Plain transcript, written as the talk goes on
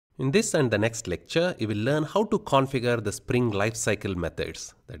In this and the next lecture, you will learn how to configure the Spring lifecycle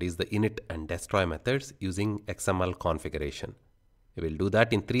methods, that is the init and destroy methods using XML configuration. You will do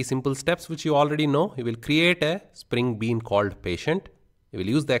that in 3 simple steps which you already know. You will create a Spring bean called patient. You will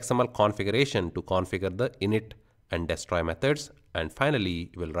use the XML configuration to configure the init and destroy methods, and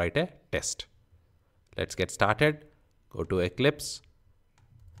finally you will write a test. Let's get started. Go to Eclipse,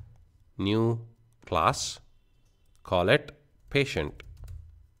 new class, call it patient.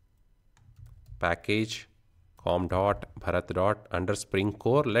 Package com.bharat. Spring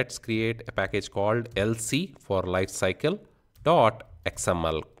core. Let's create a package called lc for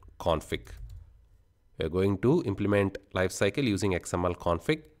lifecycle.xml config. We're going to implement lifecycle using XML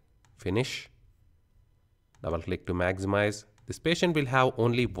config. Finish. Double click to maximize. This patient will have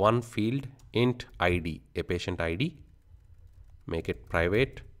only one field, int id, a patient id. Make it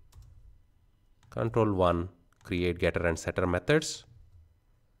private. Control 1, create getter and setter methods.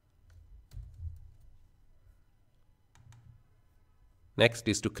 Next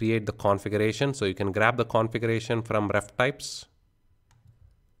is to create the configuration. So you can grab the configuration from ref types,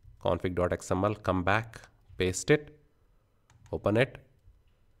 config.xml, come back, paste it, open it,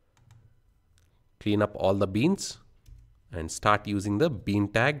 clean up all the beans and start using the bean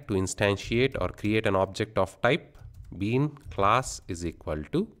tag to instantiate or create an object of type bean class is equal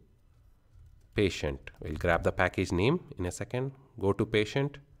to patient. We'll grab the package name in a second. Go to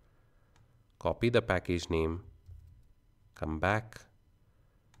patient, copy the package name, come back,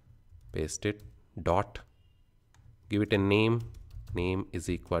 paste it, dot, give it a name. Name is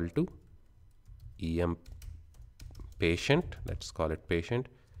equal to em patient. Let's call it patient.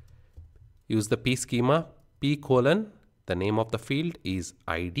 Use the p schema, p colon, the name of the field is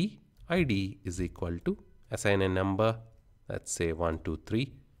id. id is equal to, assign a number, let's say 1, 2,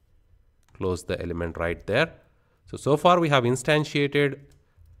 3. Close the element right there. So far we have instantiated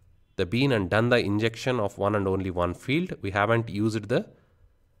the bean and done the injection of one and only one field. We haven't used the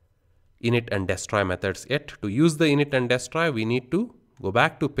init and destroy methods yet. To use the init and destroy, we need to go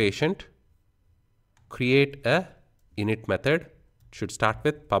back to patient, create a init method. It should start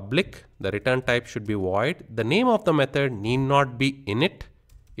with public. The return type should be void. The name of the method need not be init.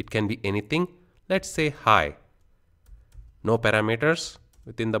 It can be anything. Let's say hi. No parameters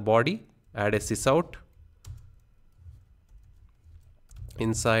within the body. Add a sysout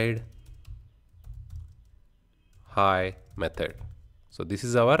inside hi method. So this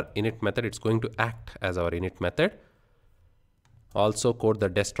is our init method. It's going to act as our init method. Also code the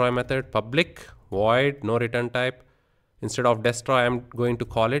destroy method, public, void, no return type. Instead of destroy, I'm going to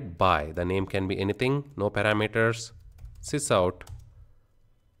call it by. The name can be anything, no parameters, sysout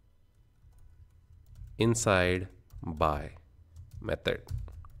inside by method.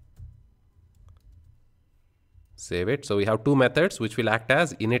 Save it. So we have 2 methods which will act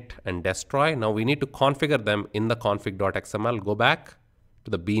as init and destroy. Now we need to configure them in the config.xml. Go back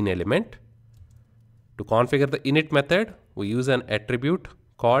to the bean element. To configure the init method, we use an attribute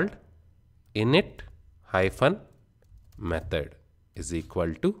called init-method is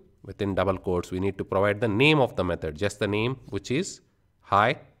equal to, within double quotes, we need to provide the name of the method, just the name, which is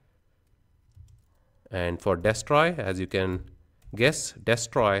hi. And for destroy, as you can guess,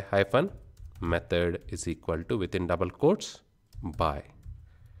 destroy hyphen method is equal to, within double quotes, by.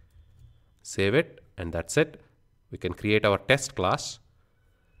 Save it, and that's it. We can create our test class.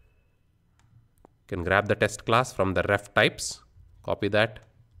 You can grab the test class from the ref types, copy that,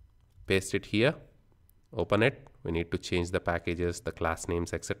 paste it here, open it. We need to change the packages, the class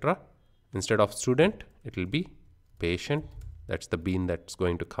names, etc. Instead of student, it will be patient. That's the bean that's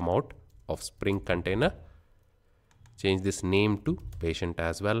going to come out of Spring container. Change this name to patient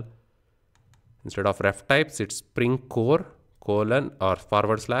as well. Instead of ref types, it's Spring core colon or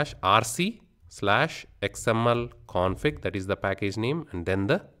forward slash rc slash xml config, that is the package name, and then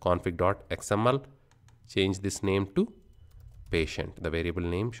the config.xml. Change this name to patient. The variable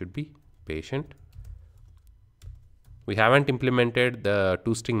name should be patient. We haven't implemented the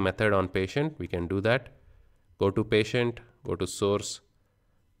toString method on patient. We can do that. Go to patient, go to source,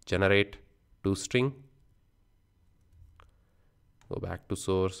 generate toString. Go back to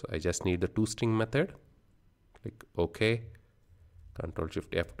source. I just need the toString method. Click OK. Control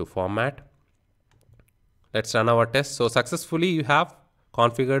Shift F to format. Let's run our test. So successfully you have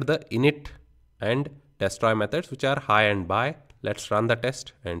configured the init and destroy methods, which are hi and by. Let's run the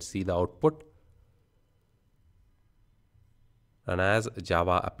test and see the output. Run as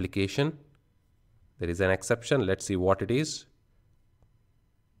Java application. There is an exception. Let's see what it is.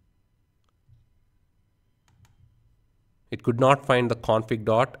 It could not find the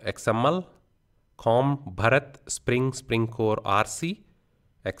config.xml com bharat spring core rc,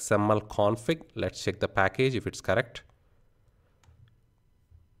 XML config. Let's check the package if it's correct.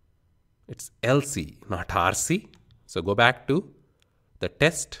 It's LC, not RC. So go back to the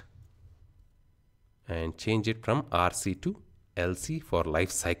test and change it from RC to LC for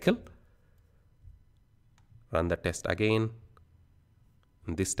lifecycle. Run the test again.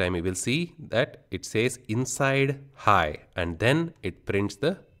 And this time you will see that it says inside hi, and then it prints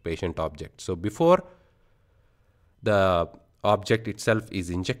the patient object. So before the object itself is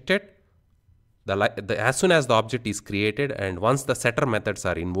injected, as soon as the object is created and once the setter methods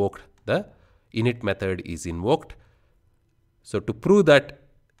are invoked, the init method is invoked. So to prove that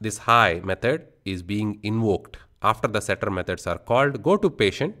this hi method is being invoked after the setter methods are called, go to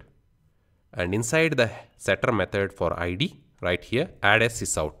patient and inside the setter method for ID, right here, add a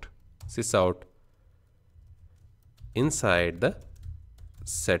sysout. Sysout inside the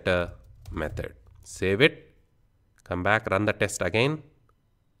setter method. Save it. Come back, run the test again.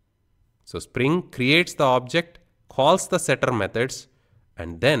 So Spring creates the object, calls the setter methods,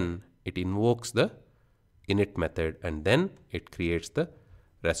 and then it invokes the init method, and then it creates the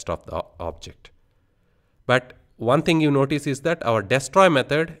rest of the object. But one thing you notice is that our destroy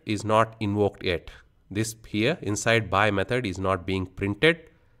method is not invoked yet. This here inside by method is not being printed.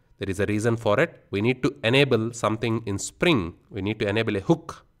 There is a reason for it. We need to enable something in Spring. We need to enable a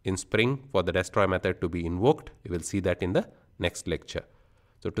hook in Spring for the destroy method to be invoked. You will see that in the next lecture.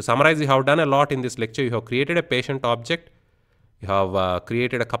 So to summarize, you have done a lot in this lecture. You have created a patient object. You have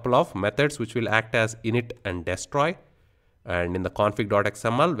created a couple of methods which will act as init and destroy. And in the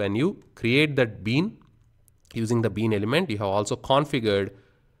config.xml, when you create that bean using the bean element, you have also configured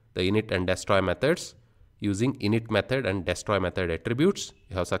the init and destroy methods using init method and destroy method attributes.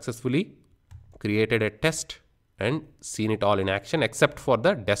 You have successfully created a test and seen it all in action except for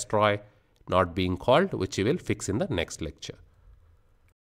the destroy not being called, which you will fix in the next lecture.